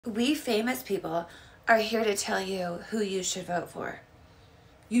We famous people are here to tell you who you should vote for.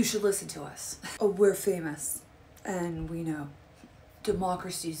 You should listen to us. Oh, we're famous, and we know.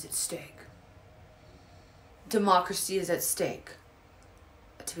 Democracy is at stake. Democracy is at stake.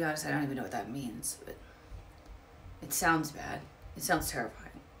 To be honest, I don't even know what that means, but it sounds bad. It sounds terrifying.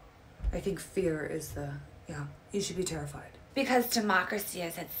 I think fear is you should be terrified. Because democracy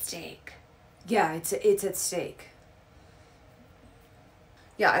is at stake. Yeah, it's at stake.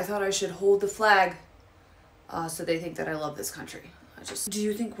 Yeah, I thought I should hold the flag so they think that I love this country. Do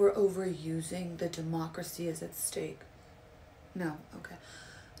you think we're overusing the democracy is at stake? No, okay.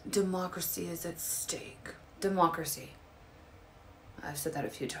 Democracy is at stake. Democracy. I've said that a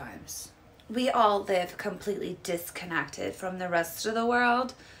few times. We all live completely disconnected from the rest of the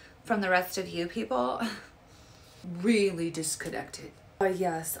world, from the rest of you people. Really disconnected.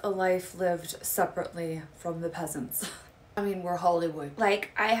 Yes, a life lived separately from the peasants. I mean, we're Hollywood.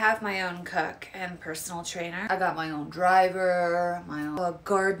 Like, I have my own cook and personal trainer. I got my own driver, my own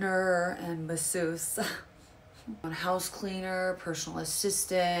gardener and masseuse. On house cleaner, personal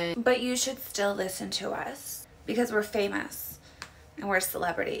assistant. But you should still listen to us because we're famous and we're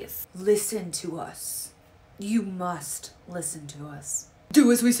celebrities. Listen to us. You must listen to us. Do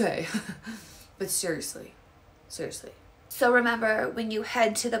as we say. But seriously, seriously. So remember, when you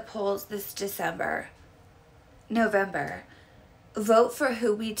head to the polls this November, vote for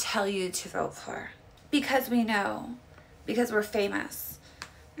who we tell you to vote for. Because we know, because we're famous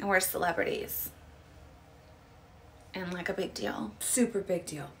and we're celebrities. And like a big deal. Super big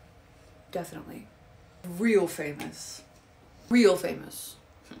deal. Definitely. Real famous. Real famous.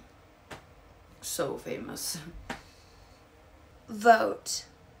 So famous. Vote.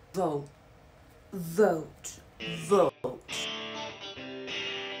 Vote. Vote. Vote.